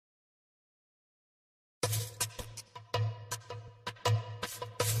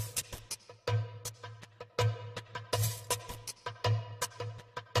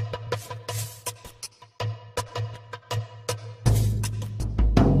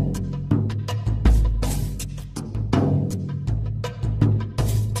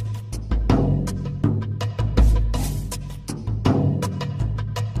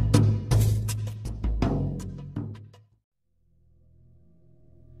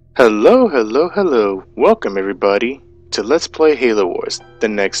Hello, hello, hello. Welcome everybody to Let's Play Halo Wars, the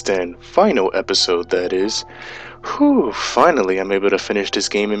next and final episode that is. Whew, finally I'm able to finish this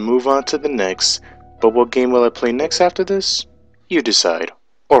game and move on to the next. But what game will I play next after this? You decide,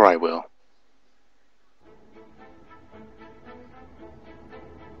 or I will.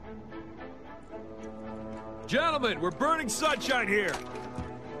 Gentlemen, we're burning sunshine here!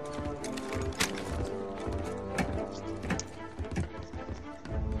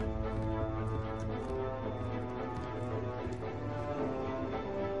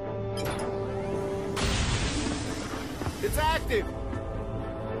 It's active!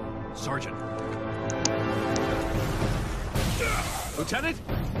 Sergeant. Lieutenant?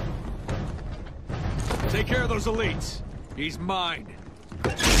 Take care of those elites. He's mine.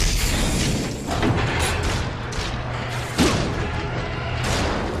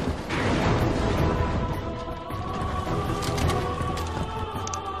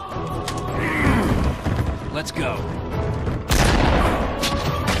 Let's go.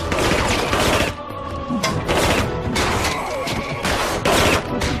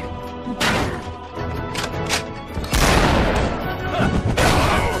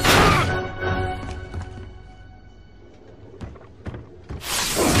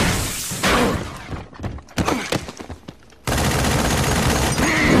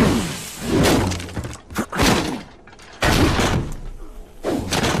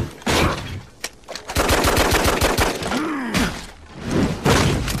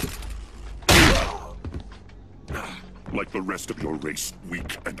 Like the rest of your race,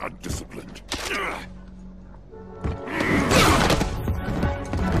 weak and undisciplined.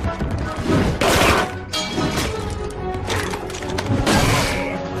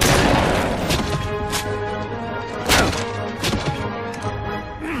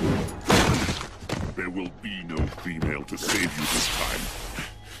 There will be no female to save you this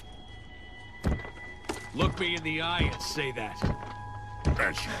time. Look me in the eye and say that.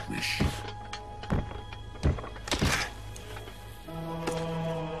 As you wish.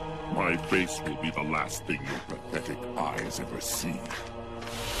 My face will be the last thing your pathetic eyes ever see.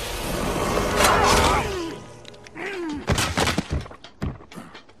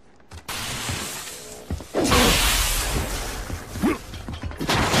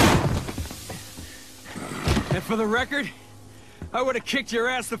 And for the record, I would have kicked your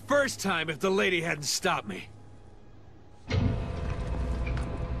ass the first time if the lady hadn't stopped me.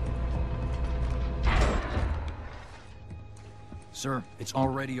 Sir, it's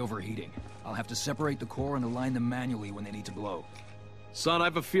already overheating. I'll have to separate the core and align them manually when they need to blow. Son, I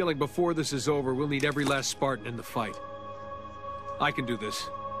have a feeling before this is over, we'll need every last Spartan in the fight. I can do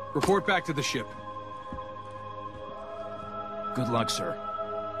this. Report back to the ship. Good luck, sir.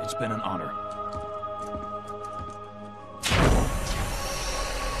 It's been an honor.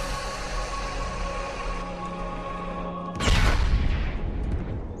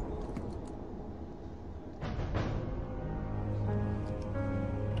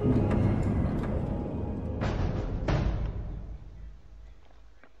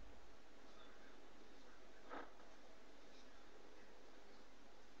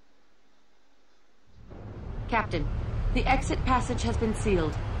 Captain, the exit passage has been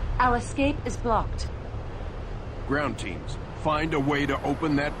sealed. Our escape is blocked. Ground teams, find a way to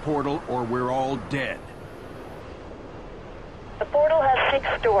open that portal or we're all dead. The portal has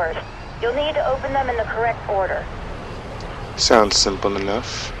 6 doors. You'll need to open them in the correct order. Sounds simple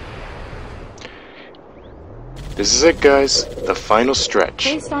enough. This is it, guys. The final stretch.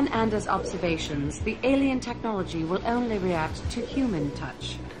 Based on Anders' observations, the alien technology will only react to human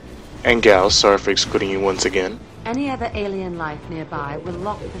touch. And Gal, sorry for excluding you once again. Any other alien life nearby will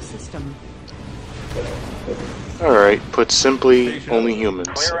lock the system. Alright, put simply, only humans.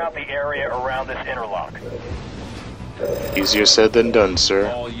 Clear out the area around this interlock. Easier said than done, sir.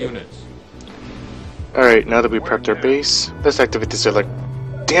 All units. Alright, now that we prepped our base, let's activate this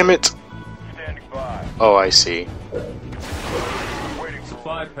Damn it! Standing by. Oh, I see. Waiting for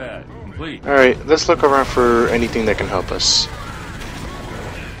Supply pad complete. Alright, let's look around for anything that can help us.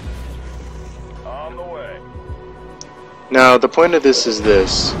 on the way. Now, the point of this is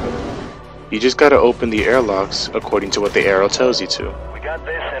this. You just gotta open the airlocks according to what the arrow tells you to. We got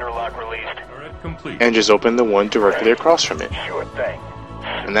this interlock released. Turret complete. And just open the one directly across from it. Sure thing.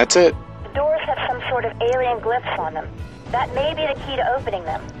 And that's it. The doors have some sort of alien glyphs on them. That may be the key to opening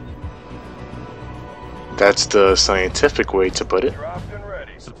them. That's the scientific way to put it. Dropped and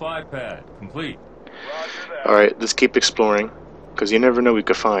ready. Supply pad complete. Roger that. Alright, let's keep exploring, because you never know what we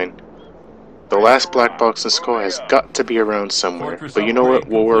could find. The last black box in Skull has got to be around somewhere, but you know what?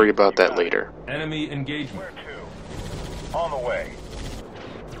 We'll worry about that later. Enemy engagement. Where to? On the way.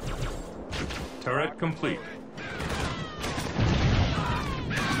 Turret complete.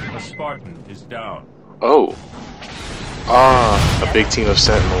 A Spartan is down. Oh. Ah, a big team of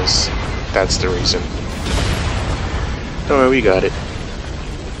Sentinels. That's the reason. Don't worry, we got it.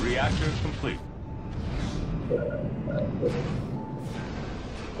 Reactor complete.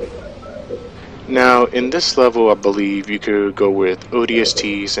 Now, in this level, I believe you could go with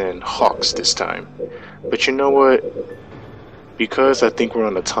ODSTs and Hawks this time. But you know what? Because I think we're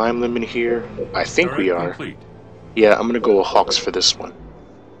on a time limit here, I think we are. Complete. Yeah, I'm gonna go with Hawks for this one.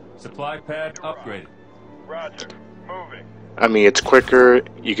 Supply pad upgraded. Roger. Moving. I mean, it's quicker,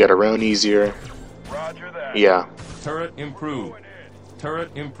 you get around easier. Roger that. Yeah, Turret improved.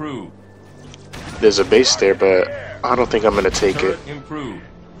 Turret improved. there's a base there, but I don't think I'm gonna take it. Turret improved.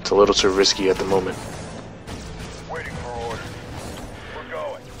 It's a little too risky at the moment. Waiting for orders. We're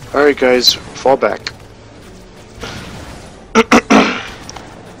going. Alright guys, fall back.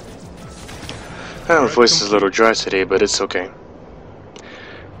 My voice is a little dry today, but it's okay.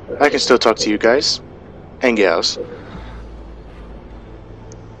 I can still talk to you guys. And gals.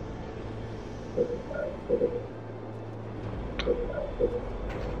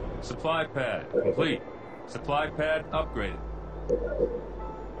 Supply pad complete. Supply pad upgraded.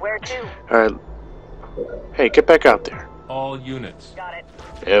 Where to? Alright. Hey, get back out there. All units. Got it.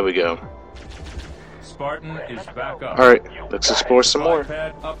 There we go. Spartan is back up. Alright, let's explore some Supply more.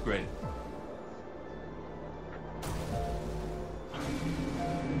 pad upgraded.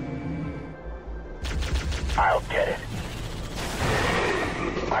 I'll get it.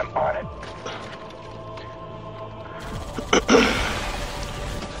 I'm on it.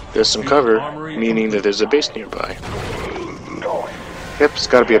 There's some cover, meaning that there's a base nearby. Going. Yep, there's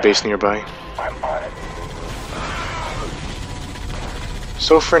gotta be a base nearby. I'm on it.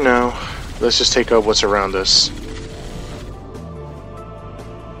 So for now, let's just take out what's around us.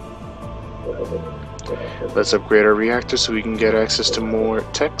 Let's upgrade our reactor so we can get access to more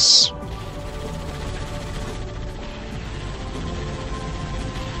techs.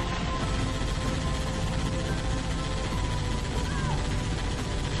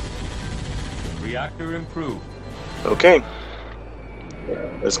 Reactor improved. Okay.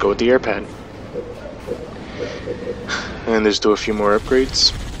 Let's go with the air pad. And let's do a few more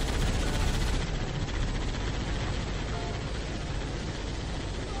upgrades.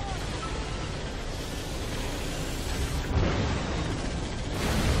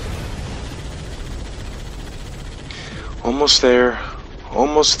 Almost there.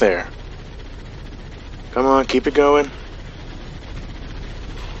 Almost there. Come on, keep it going.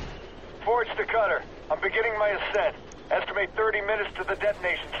 Forge the cutter. I'm beginning my ascent. Estimate 30 minutes to the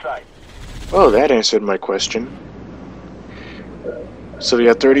detonation site. Oh, that answered my question. So we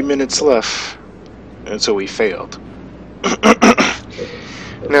got 30 minutes left, and so we failed.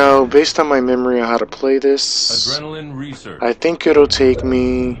 Now, based on my memory on how to play this, Adrenaline research. I think it'll take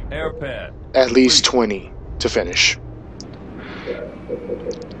me Air pad. at least 20 to finish.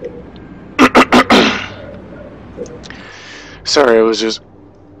 Sorry, I was just...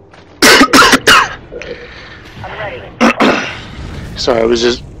 I'm ready. Sorry, I was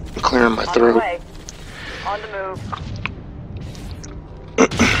just clearing my On the throat. way. On the move.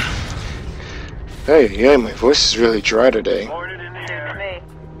 Hey, yeah, my voice is really dry today. Hornet in the air. Me.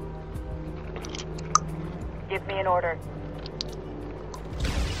 Give me an order.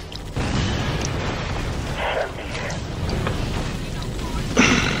 Send me in.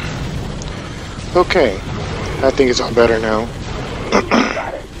 Okay, I think it's all better now.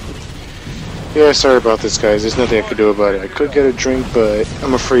 Yeah, sorry about this, guys. There's nothing I could do about it. I could get a drink, but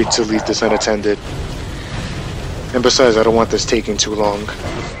I'm afraid to leave this unattended. And besides, I don't want this taking too long.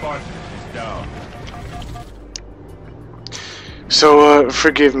 Spartan is down. So,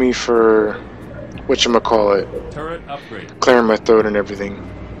 forgive me for whatchamacallit, Turret upgraded. clearing my throat and everything.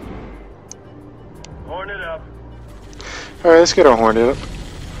 Hornet up. Alright, let's get our Hornet up.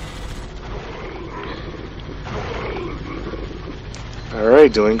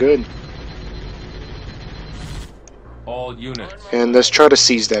 Alright, doing good. All units. And let's try to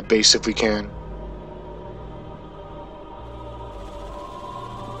seize that base if we can.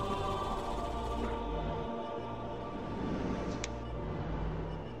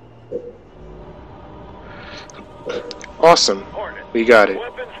 Awesome. Hornet. We got it.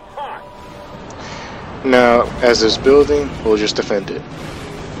 Weapons hot. Now, as this building, we'll just defend it.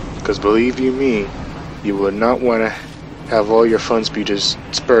 Because believe you me, you would not want to have all your funds be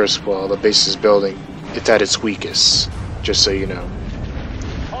dispersed while the base is building. It's at its weakest, just so you know.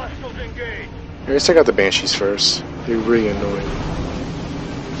 Hostiles engaged. Alright, let's check out the Banshees first. They're really annoying.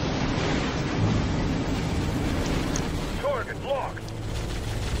 Target locked.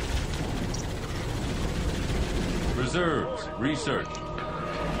 Reserves. Research.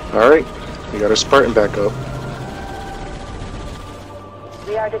 Alright, we got our Spartan back up.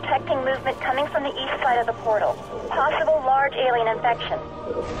 We are detecting movement coming from the east side of the portal. Possible large alien infection.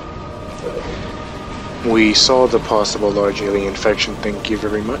 We saw the possible large alien infection, thank you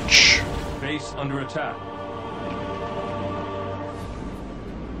very much. Base under attack.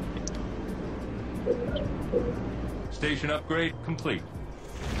 Station upgrade complete.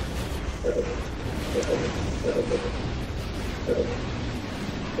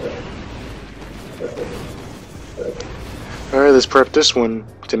 Alright, let's prep this one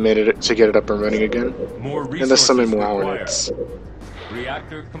to get it up and running again. More And let's summon more required. Hornets.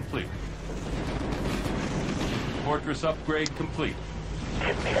 Reactor complete. Fortress upgrade complete.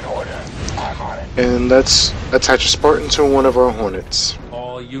 Give me an order. I'm on it. And let's attach a Spartan to one of our Hornets.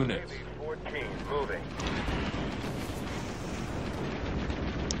 All units. 14, moving.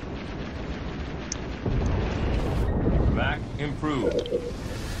 Mac improved.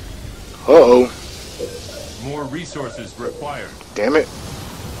 Uh-oh. More resources required. Damn it.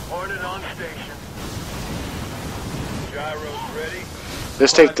 Hornet on station. Gyros ready.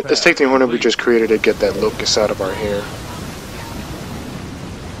 Let's take the Hornet we just created to get that locust out of our hair.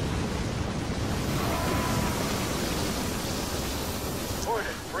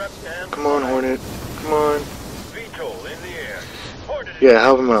 Hornet prepped and Come on, Hornet. Come on. VTOL in the air. Hornet. Yeah,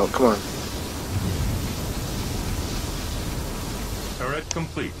 help him out. Come on. Turret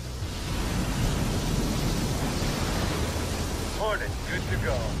complete. Hornet, good to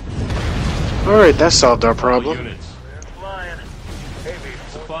go. Alright, that solved our All problem. units. They're flying. Heavy.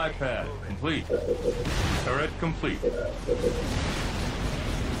 Supply pad complete. Turret complete.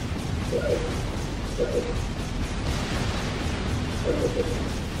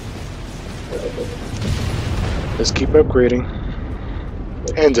 Let's keep upgrading.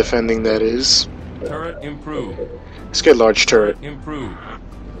 And defending, that is. Turret improved. Let's get large turret. Improved.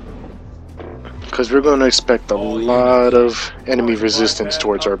 Because we're going to expect a lot of enemy resistance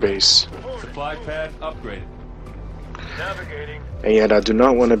towards our base. Supply pad upgraded. Navigating. And yet I do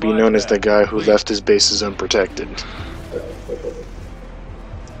not want to be known as the guy who left his bases unprotected.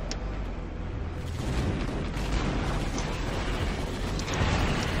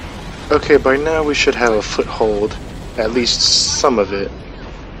 Okay, by now we should have a foothold. At least some of it.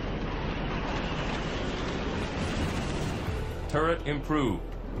 Turret improved.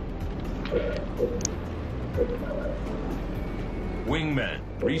 Wingman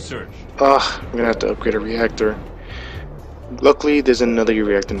researched. I'm going to have to upgrade a reactor. Luckily, there's another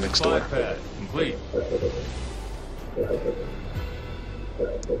reactor next Supply door. pad complete.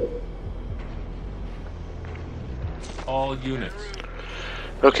 All units.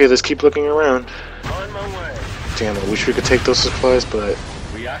 Okay, let's keep looking around. On my way. Damn, I wish we could take those supplies, but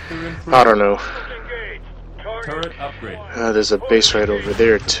Reactor improved. I don't know. Engage. Target. Turret upgrade. There's a base right over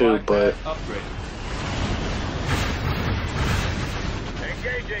there too, Supply but pad upgrade.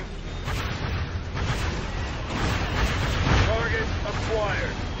 Engaging. Target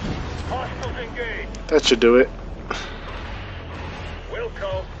acquired. Hostiles engaged. that should do it.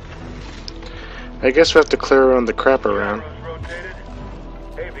 Wilco. I guess we have to clear around the crap around. Gyros rotated.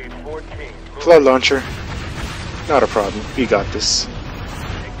 Heavy 14. Flood launcher. Not a problem. We got this.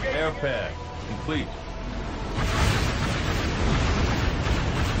 Air pad complete.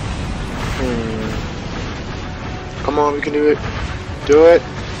 Come on, we can do it. Do it.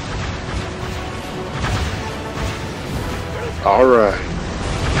 Alright.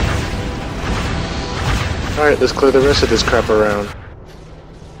 Alright, let's clear the rest of this crap around.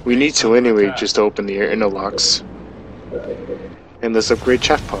 We need to anyway, just to open the air interlocks. And let's upgrade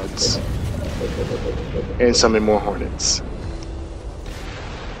chaff pods. And summon more hornets.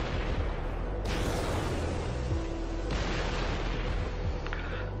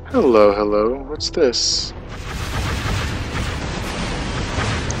 Hello, hello. What's this?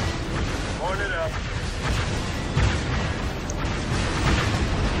 Hornet up.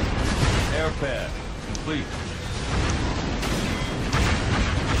 Air pad complete.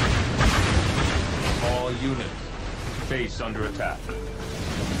 All units. Base under attack.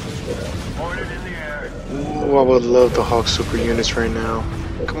 Hornet in the air. Ooh, I would love the Hawk super units right now.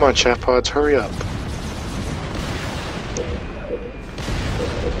 Come on, chaff pods, hurry up.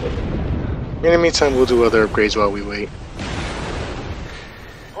 In the meantime, we'll do other upgrades while we wait.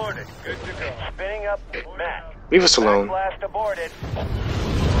 Hornet, good to go. Spinning up. Mac. Leave us alone. Blast aborted.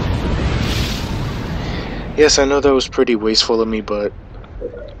 Yes, I know that was pretty wasteful of me, but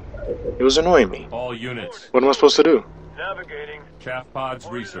it was annoying me. All units. What am I supposed to do? Navigating. Chaff pods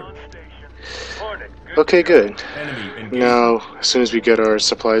Hornet research. on station. Hornet, good Okay, to go. good. Enemy engaged. Now, as soon as we get our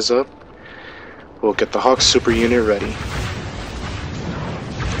supplies up, We'll get the Hawk super unit ready.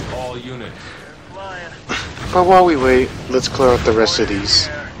 All units. But while we wait, let's clear out the rest of these.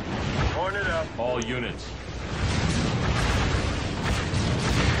 All units.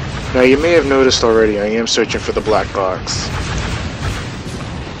 Now you may have noticed already, I am searching for the black box.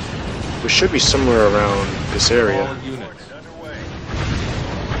 We should be somewhere around this area. All units.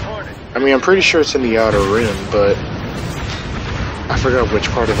 I mean, I'm pretty sure it's in the outer rim, but I forgot which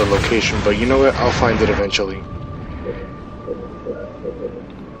part of the location, but you know what? I'll find it eventually.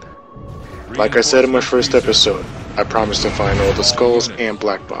 Like I said in my first episode, I promised to find all the skulls and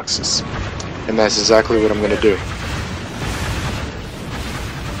black boxes. And that's exactly what I'm going to do.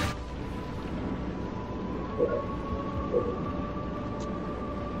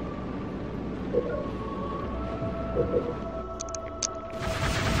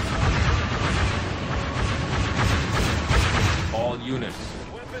 All units.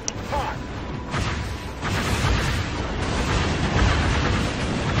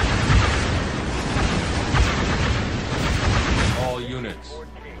 All units.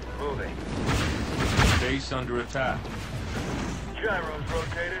 Moving. Base under attack. Gyros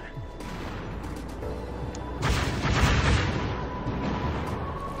rotated.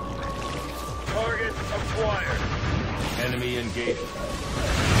 Target acquired. Enemy engaged.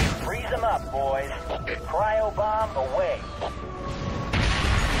 Freeze them up, boys. Cryo bomb away.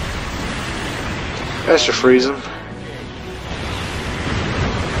 That should freeze him.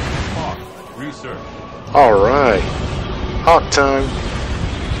 Hawk. Research. Alright. Hawk time.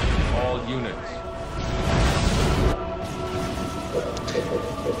 All units.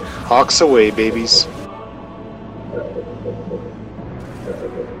 Hawks away, babies.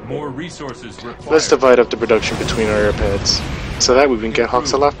 More resources required. Let's divide up the production between our airpads, so that we can get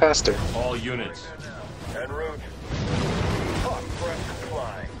Hawks a lot faster. All units. En route. Hawk prep to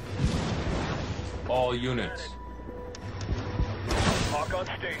fly. All units. Hawk on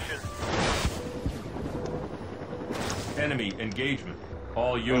station. Enemy engagement.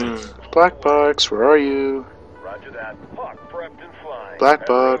 All units. Black box, where are you? Roger that. Hawk prepped and flying. Black En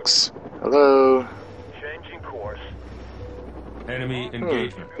box. Hello. route. Changing course. Enemy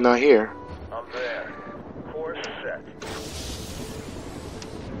engagement. Not here. I'm there. Course set.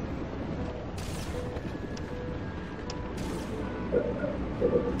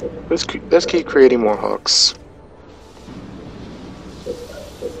 Let's keep creating more Hawks.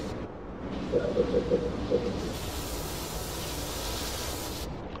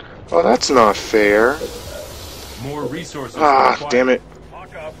 Oh, that's not fair. More resources Ah, required. damn it.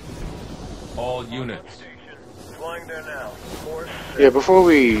 Hawk up. All units. Station. Flying there now. Course set. Yeah, before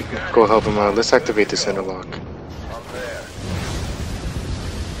we go help him out, let's activate this interlock. I'm there.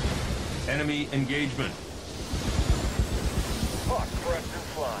 Enemy engagement. Hawk prepped and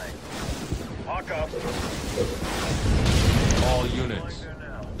flying. Hawk up. All units. There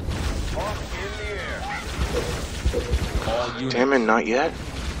now. Hawk in the air. All units. Damn it, not yet.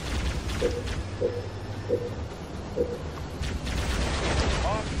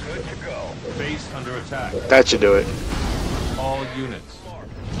 Hawk good to go. Base under attack. That should do it. All units. Hawk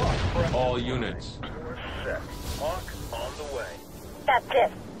prepped. All units. Course set. Hawk on the way. That's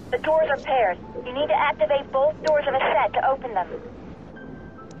it. The doors are paired. You need to activate both doors of a set to open them.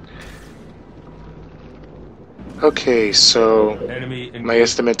 Okay, so Enemy engagement. my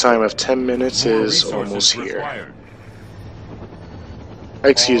estimate time of 10 minutes More is resources almost here. required.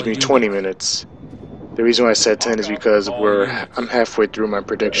 Excuse All me, 20 units. minutes. The reason why I said 10 is because I'm halfway through my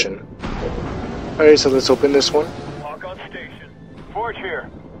prediction. Alright, so let's open this one. Hawk on station. Forge here.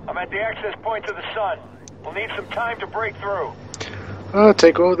 I'm at the access point to the sun. We'll need some time to break through.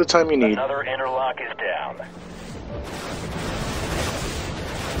 Take all the time you need. Another interlock is down.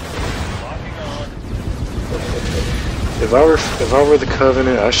 Locking on. If I were the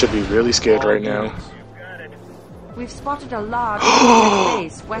Covenant, I should be really scared right now. units. You got it. We've spotted a large Covenant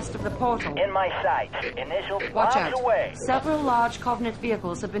base west of the portal. In my sight. Initial Watch bombs out. away. Several large Covenant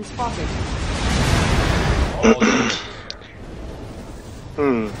vehicles have been spotted. All units.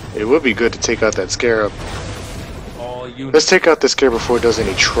 It would be good to take out that Scarab. All Let's units. take out the Scarab before it does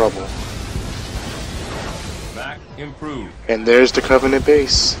any trouble. Back improved. And there's the Covenant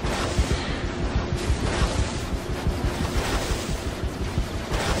base.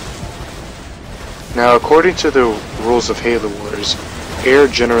 Now, according to the rules of Halo Wars, air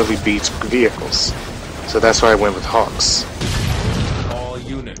generally beats vehicles. So that's why I went with Hawks. All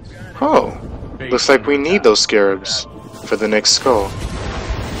units. Oh, looks like we need those Scarabs for the next skull.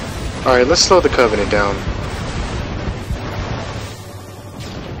 Alright, let's slow the Covenant down.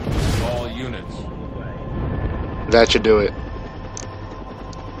 All units. That should do it.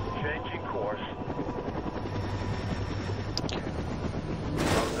 Changing course.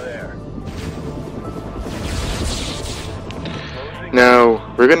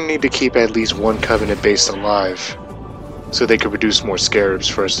 we're gonna need to keep at least one Covenant base alive, so they can produce more scarabs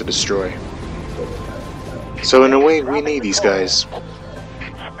for us to destroy. So in a way, we need these guys.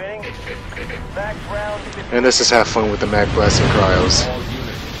 And let's just have fun with the Mag Blast and Cryos.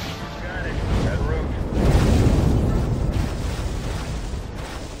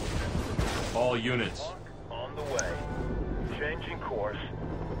 All units. On the way. Changing course.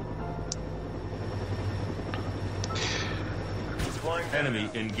 Enemy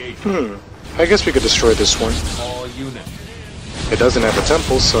engagement. I guess we could destroy this one. All units. It doesn't have a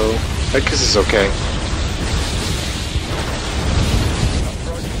temple, so I guess it's okay.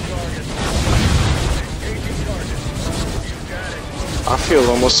 I feel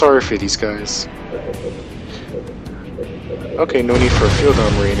almost sorry for these guys. Okay, no need for a field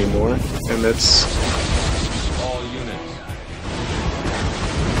armory anymore, and that's... All units.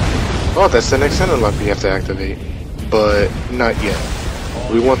 Oh, that's the next interlock we have to activate. But not yet.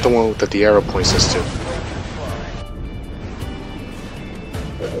 We want the one that the arrow points us to.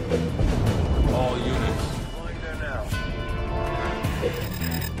 All units.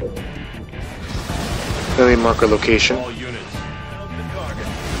 Let me mark our location. All units.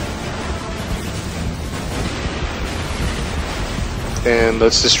 And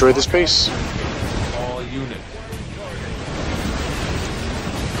let's destroy this base. All units.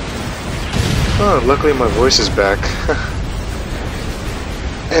 Oh, luckily my voice is back.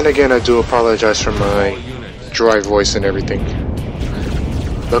 And again, I do apologize for my dry voice and everything.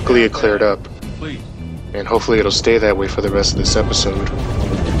 Luckily it cleared up. Please. And hopefully it'll stay that way for the rest of this episode.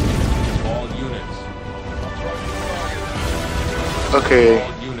 All units. Okay,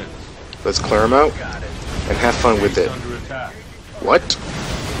 All units. let's clear them out and have fun with Base it. under attack. What?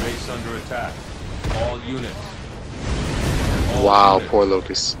 Base under attack. All units. All Wow, units. poor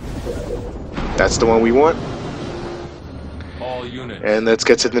Locust. That's the one we want. All units. And let's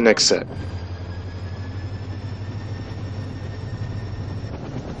get to the next set.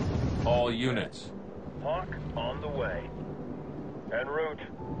 All units. Hawk on the way. En route.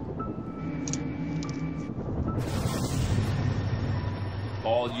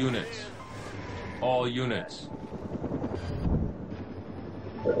 All units. All units.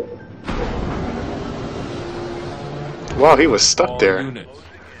 Wow, he was stuck All there. units.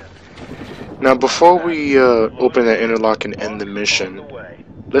 Now, before we open that interlock and end the mission,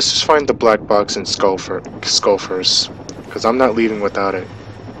 let's just find the black box and skull first, because I'm not leaving without it.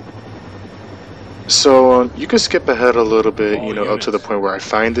 So, you can skip ahead a little bit, you know, up to the point where I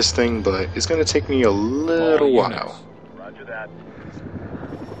find this thing, but it's going to take me a little All while. units. Roger that.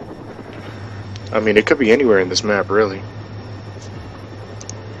 I mean, it could be anywhere in this map, really.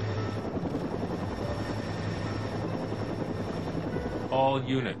 All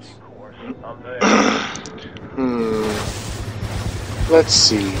units. I'm there. Let's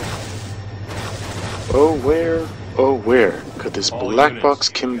see. Oh, where could this All black units. box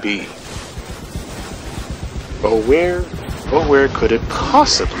can be? Oh, where could it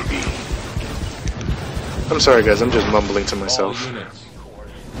possibly be? I'm sorry, guys, I'm just mumbling to All myself. units.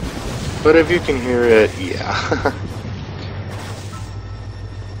 But if you can hear it, yeah.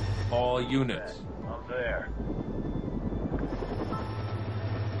 All units. I'm there.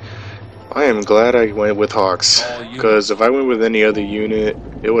 I am glad I went with Hawks, All units. because if I went with any other unit,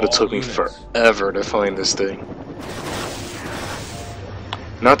 it would have All took me units. forever to find this thing.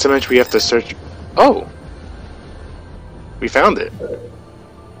 Not to mention we have to search... Oh! We found it.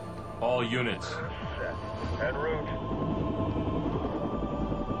 All units. En route.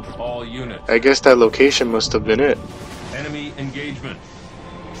 All units. I guess that location must have been it. Enemy engagement.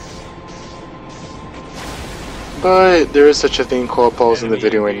 But there is such a thing called pausing the Enemy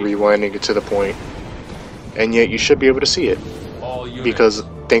video and engaged. rewinding it to the point. And yet you should be able to see it. All units. Because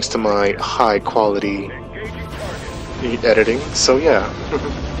thanks to my high quality Engaging target. editing, so yeah.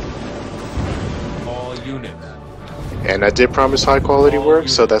 All units. And I did promise high quality work,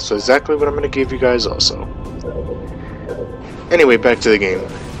 so that's exactly what I'm going to give you guys also. Anyway, back to the game.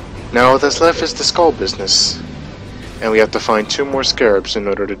 Now all that's left is the skull business. And we have to find 2 more scarabs in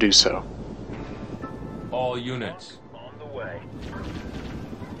order to do so. All units. On the way.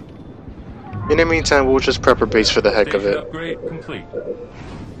 In the meantime, we'll just prep our base for the heck of Station it. upgrade complete.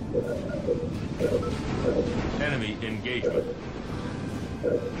 Enemy engagement.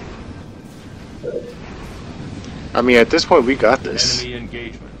 I mean, at this point, we got this. Enemy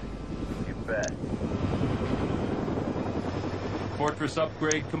engagement. You bet. Fortress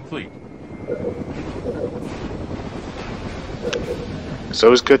upgrade complete.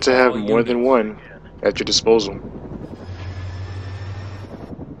 So it's good to have more than one at your disposal.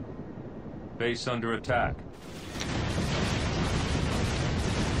 Base under attack.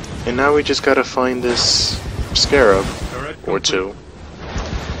 And now we just gotta find this scarab. Or two.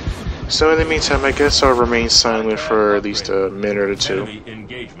 So in the meantime, I guess I'll remain silent for at least a minute or two. Enemy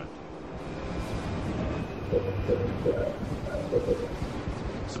engagement.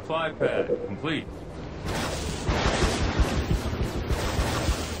 Supply pad complete.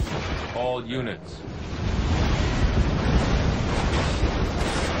 All units.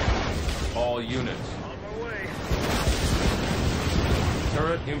 All units.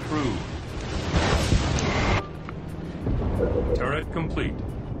 Turret improved. Turret complete.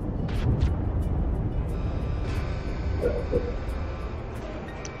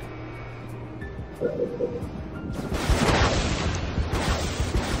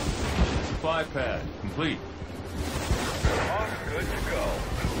 Supply pad complete. Good to go.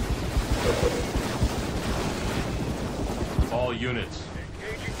 All units.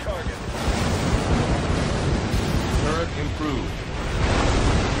 Engaging target. Turret improved.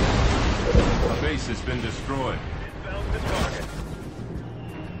 A base has been destroyed. Inbound to target.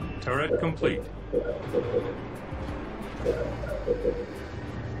 Turret complete.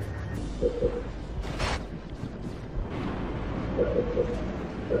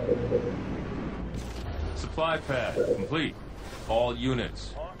 Supply pad complete. All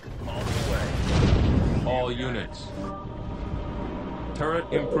units. On the way. All units. Turret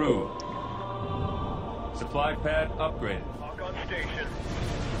improved. Supply pad upgraded. Hawk on station.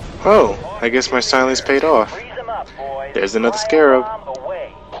 Oh, I guess my silence paid off. Freeze them up, boys. There's another scarab. Bomb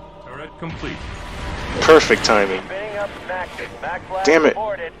away. Turret complete. Perfect timing. Spinning up Mac. Mac blast Damn it.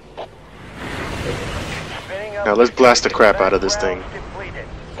 aborted. Spinning up Now let's blast the crap out of this thing. rounds depleted.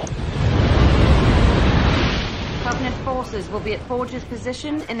 Covenant forces will be at Forge's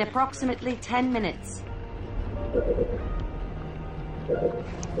position in approximately 10 minutes.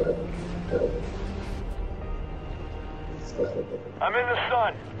 I'm in the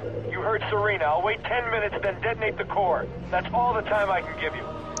sun. You heard Serena. I'll wait 10 minutes, then detonate the core. That's all the time I can give you.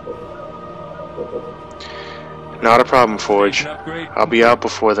 Not a problem, Forge. I'll be out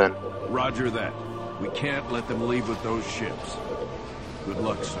before then. Roger that. We can't let them leave with those ships. Good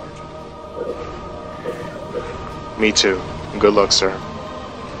luck, Sergeant. Me too. Good luck, sir.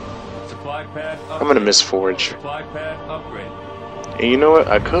 Supply pad upgraded. I'm gonna miss Forge. Supply pad upgraded. And you know what?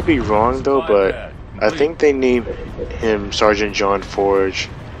 I could be wrong though, but I think they named him Sergeant John Forge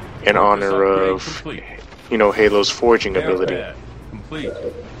in honor of, you know, Halo's forging ability. Air pad complete.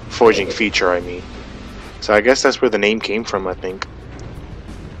 Forging feature, I mean. So I guess that's where the name came from, I think.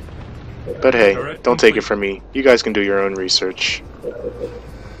 But hey, don't take it from me. You guys can do your own research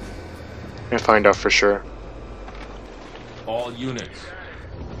and find out for sure. All units.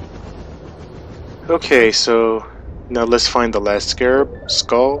 Okay, so now let's find the last scarab,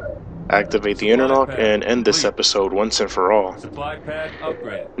 skull, activate the interlock, and end this episode once and for all. Supply pad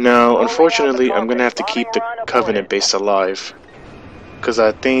upgraded. Now, unfortunately, I'm gonna have to keep the Covenant base alive, because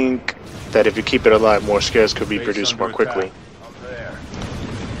I think that if you keep it alive, more scarabs could be Base produced under more quickly. attack. I'm there.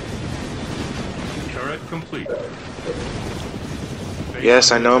 Turret complete. Base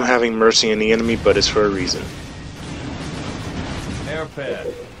Yes, I under know I'm attack. having mercy on the enemy, but it's for a reason. Air pad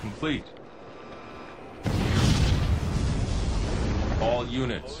complete. All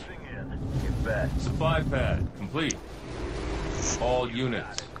units. Get back. Supply pad complete. All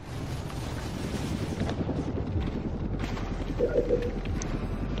units.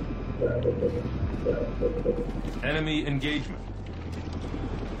 Enemy engagement.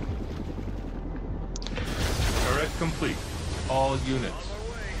 Turret complete. All units.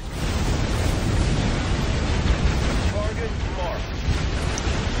 Target marked.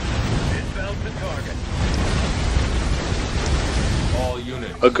 Inbound to target. All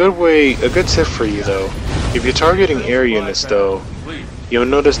units. A good tip for you though, if you're targeting air units though, Complete. you'll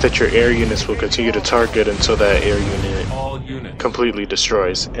notice that your air units will continue to target until that air unit All units. completely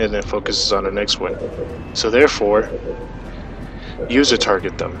destroys and then focuses on the next one. So therefore, use a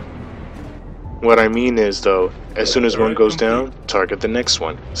target them. What I mean is though, as soon as one goes down, target the next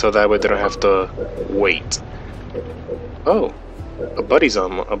one. So that way they don't have to wait. Oh, a buddy's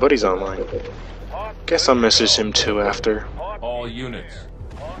online. Guess I'll message him too after. All units.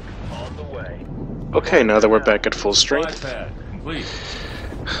 On the way. Okay, now that we're back at full Supply strength, pad complete.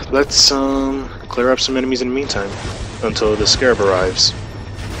 let's clear up some enemies in the meantime until the scarab arrives.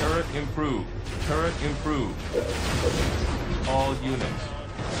 Turret improved. Turret improved. All units.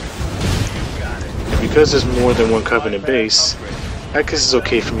 Because there's more than one Covenant base, I guess it's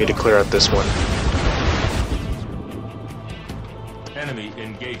okay for me to clear out this one. Enemy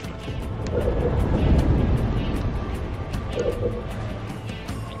engagement.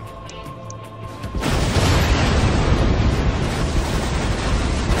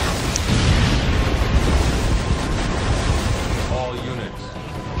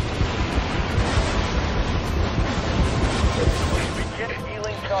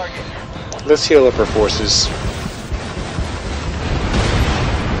 Let's heal up our forces.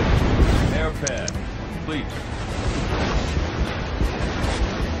 Air pad complete.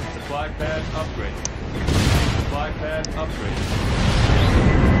 Supply pad upgraded. Supply pad upgraded.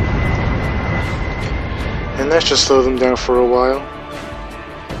 And that should slow them down for a while.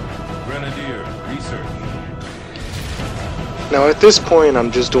 Grenadier research. Now at this point,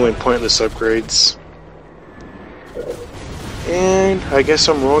 I'm just doing pointless upgrades. And I guess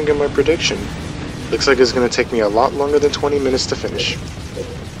I'm wrong in my prediction. Looks like it's going to take me a lot longer than 20 minutes to finish.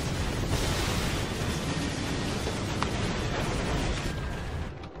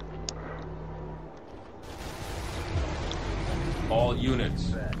 All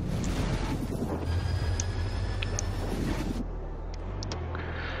units.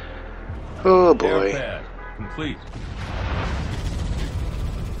 Oh boy. Air pad complete.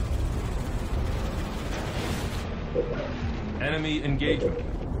 Enemy engagement.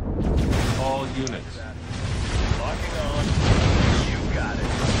 All units. Locking on. You got it.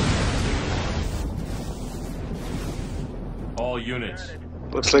 All units.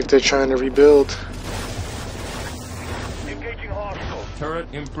 Looks like they're trying to rebuild. Engaging hostile. Turret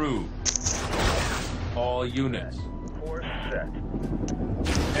improved. All units. Force set.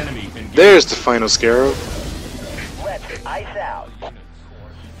 Enemy engagement. There's the final Scarab. Let's ice out.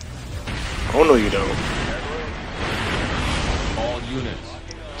 Oh no you don't. All units.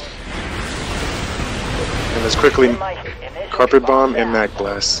 And let's quickly Carpet Bomb and Mag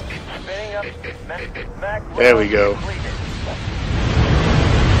Blast. Spinning up. Mac There we go.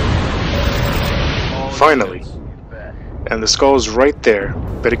 All Finally. units. And the skull's right there.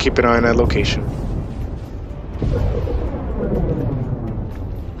 Better keep an eye on that location.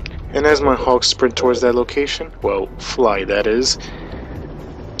 And as my Hawks sprint towards that location, well, fly that is,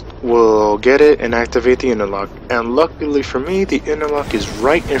 we'll get it and activate the interlock. And luckily for me, the interlock is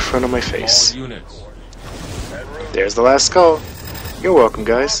right in front of my face. All units. There's the last skull. You're welcome,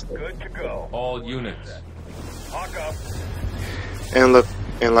 guys. Good to go. All units. Hawk up. And look,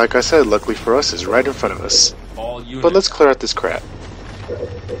 and like I said, luckily for us, it's right in front of us. All units. But let's clear out this crap.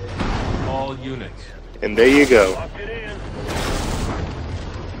 All units. And there you go. Locked it in.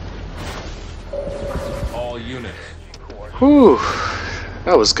 All units. Whew,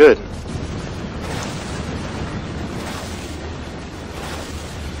 that was good.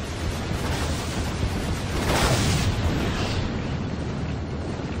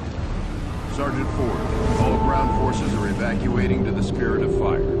 Sergeant Ford, all ground forces are evacuating to the Spirit of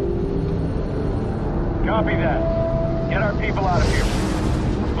Fire. Copy that. Get our people out of here.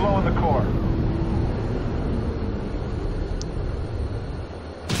 We're blowing the core.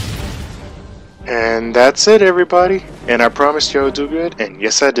 And that's it, everybody. And I promised you I would do good, and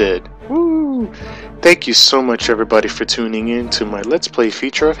yes I did. Woo! Thank you so much, everybody, for tuning in to my Let's Play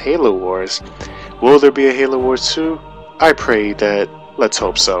feature of Halo Wars. Will there be a Halo Wars 2? I pray that. Let's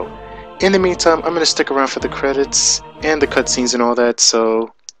hope so. In the meantime, I'm going to stick around for the credits and the cutscenes and all that,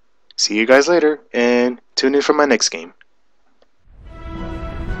 so see you guys later, and tune in for my next game.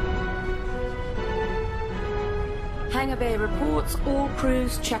 Hangar Bay reports all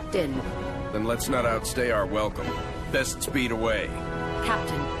crews checked in. Then let's not outstay our welcome. Best speed away.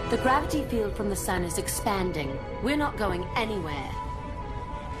 Captain, the gravity field from the sun is expanding. We're not going anywhere.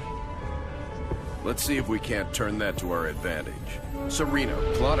 Let's see if we can't turn that to our advantage. Serena,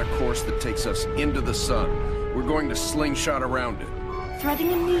 plot a course that takes us into the sun. We're going to slingshot around it.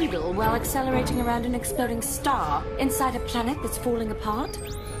 Threading a needle while accelerating around an exploding star inside a planet that's falling apart?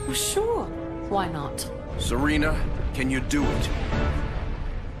 Well, sure. Why not? Serena, can you do it?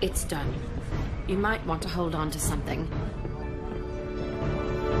 It's done. You might want to hold on to something.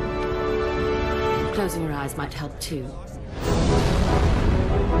 Closing your eyes might help too.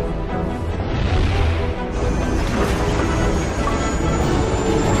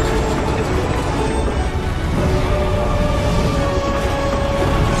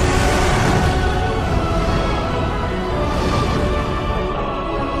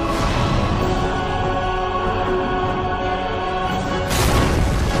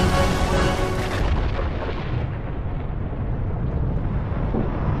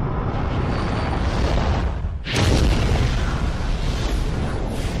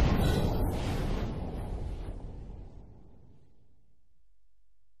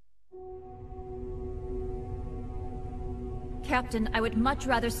 Captain, I would much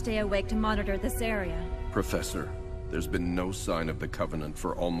rather stay awake to monitor this area. Professor, there's been no sign of the Covenant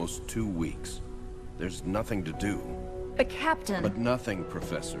for almost 2 weeks. There's nothing to do. But Captain... But nothing,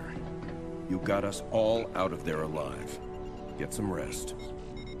 Professor. You got us all out of there alive. Get some rest.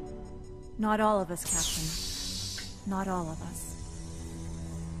 Not all of us, Captain. Not all of us.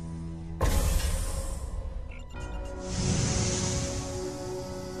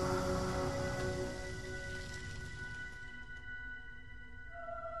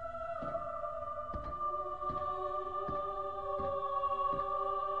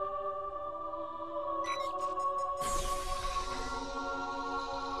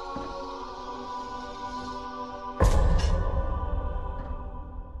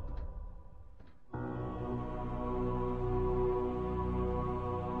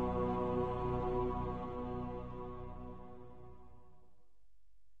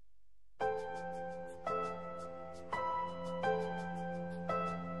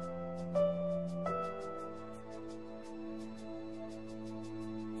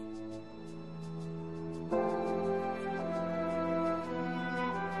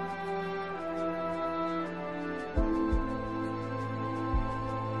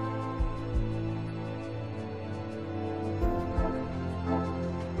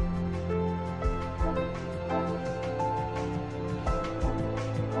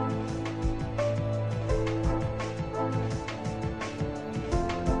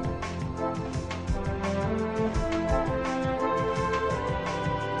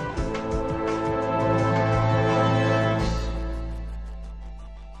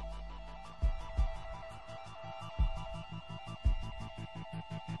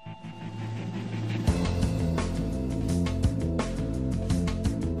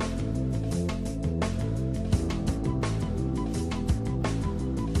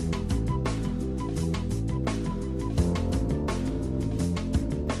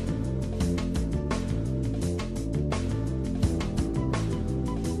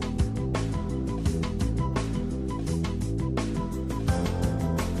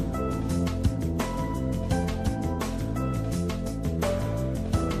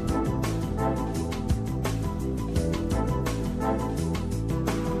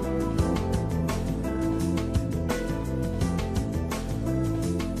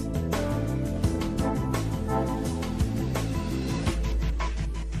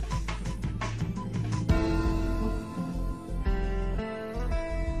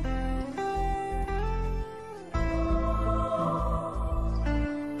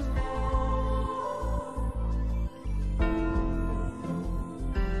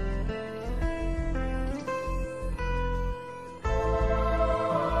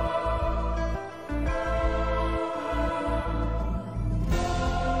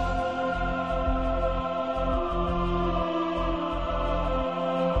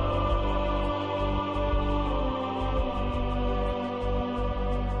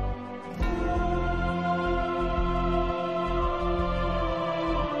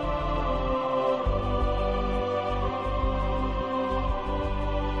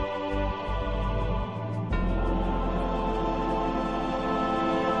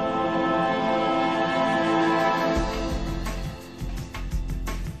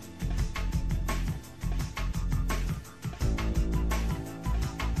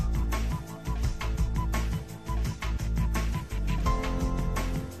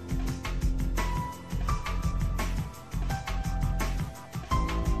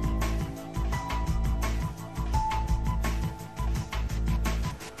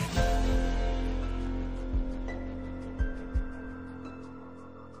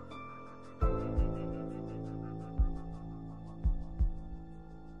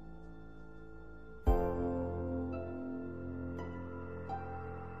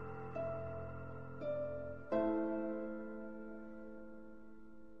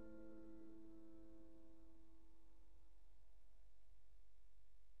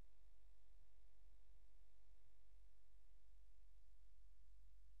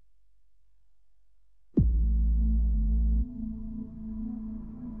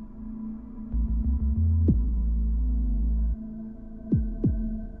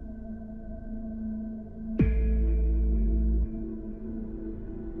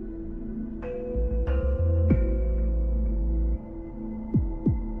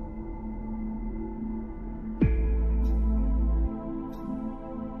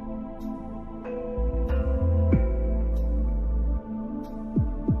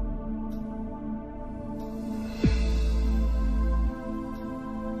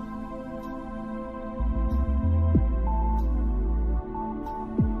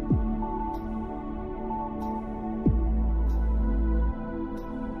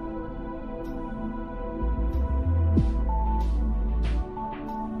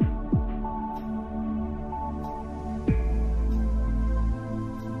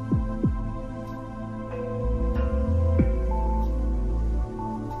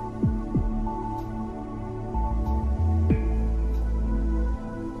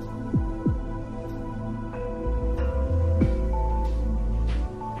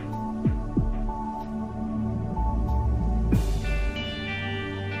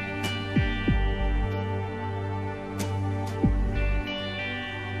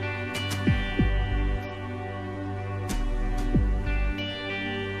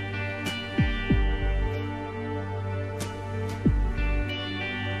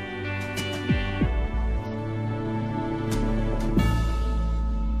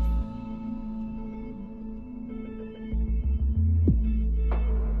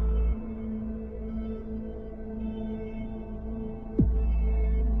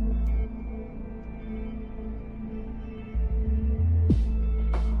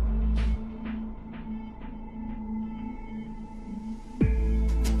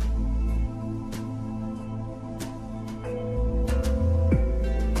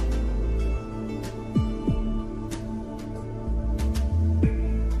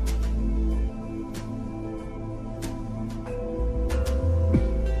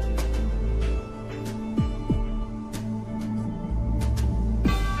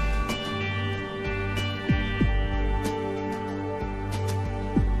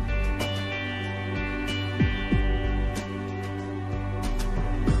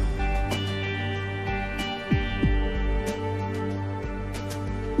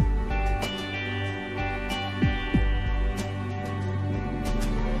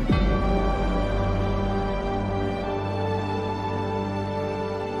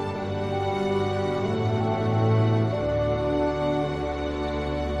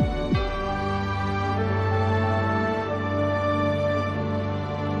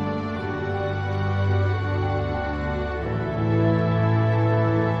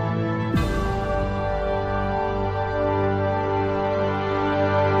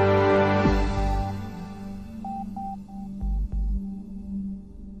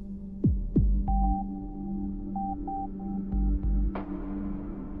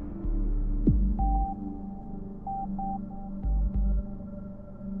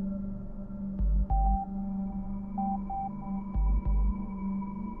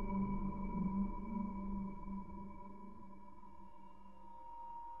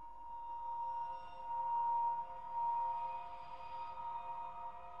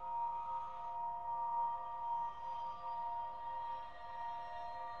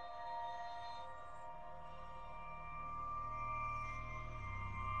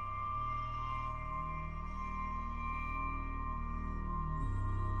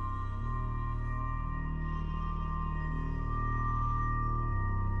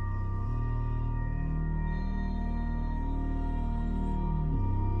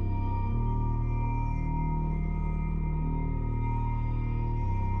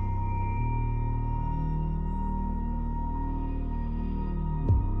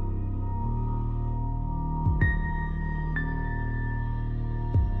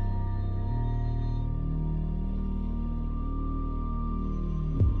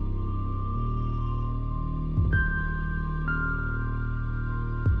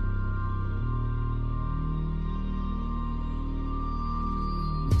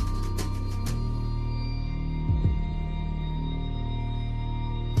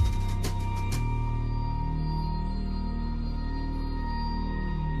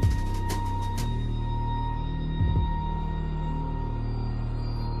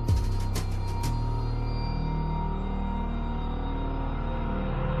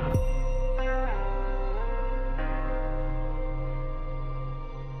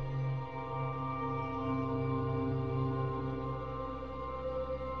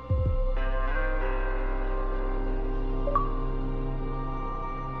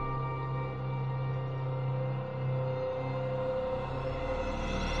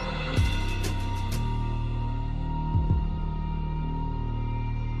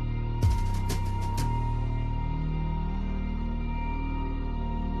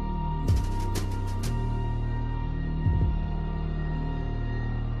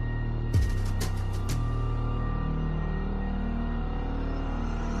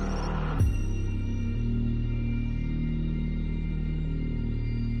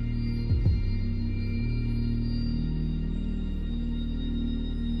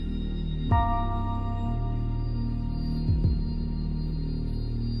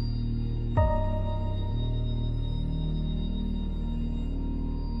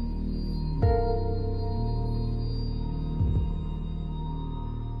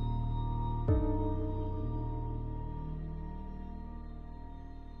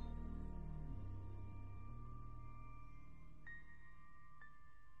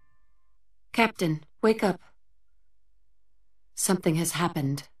 Captain, wake up. Something has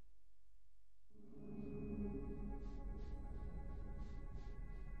happened.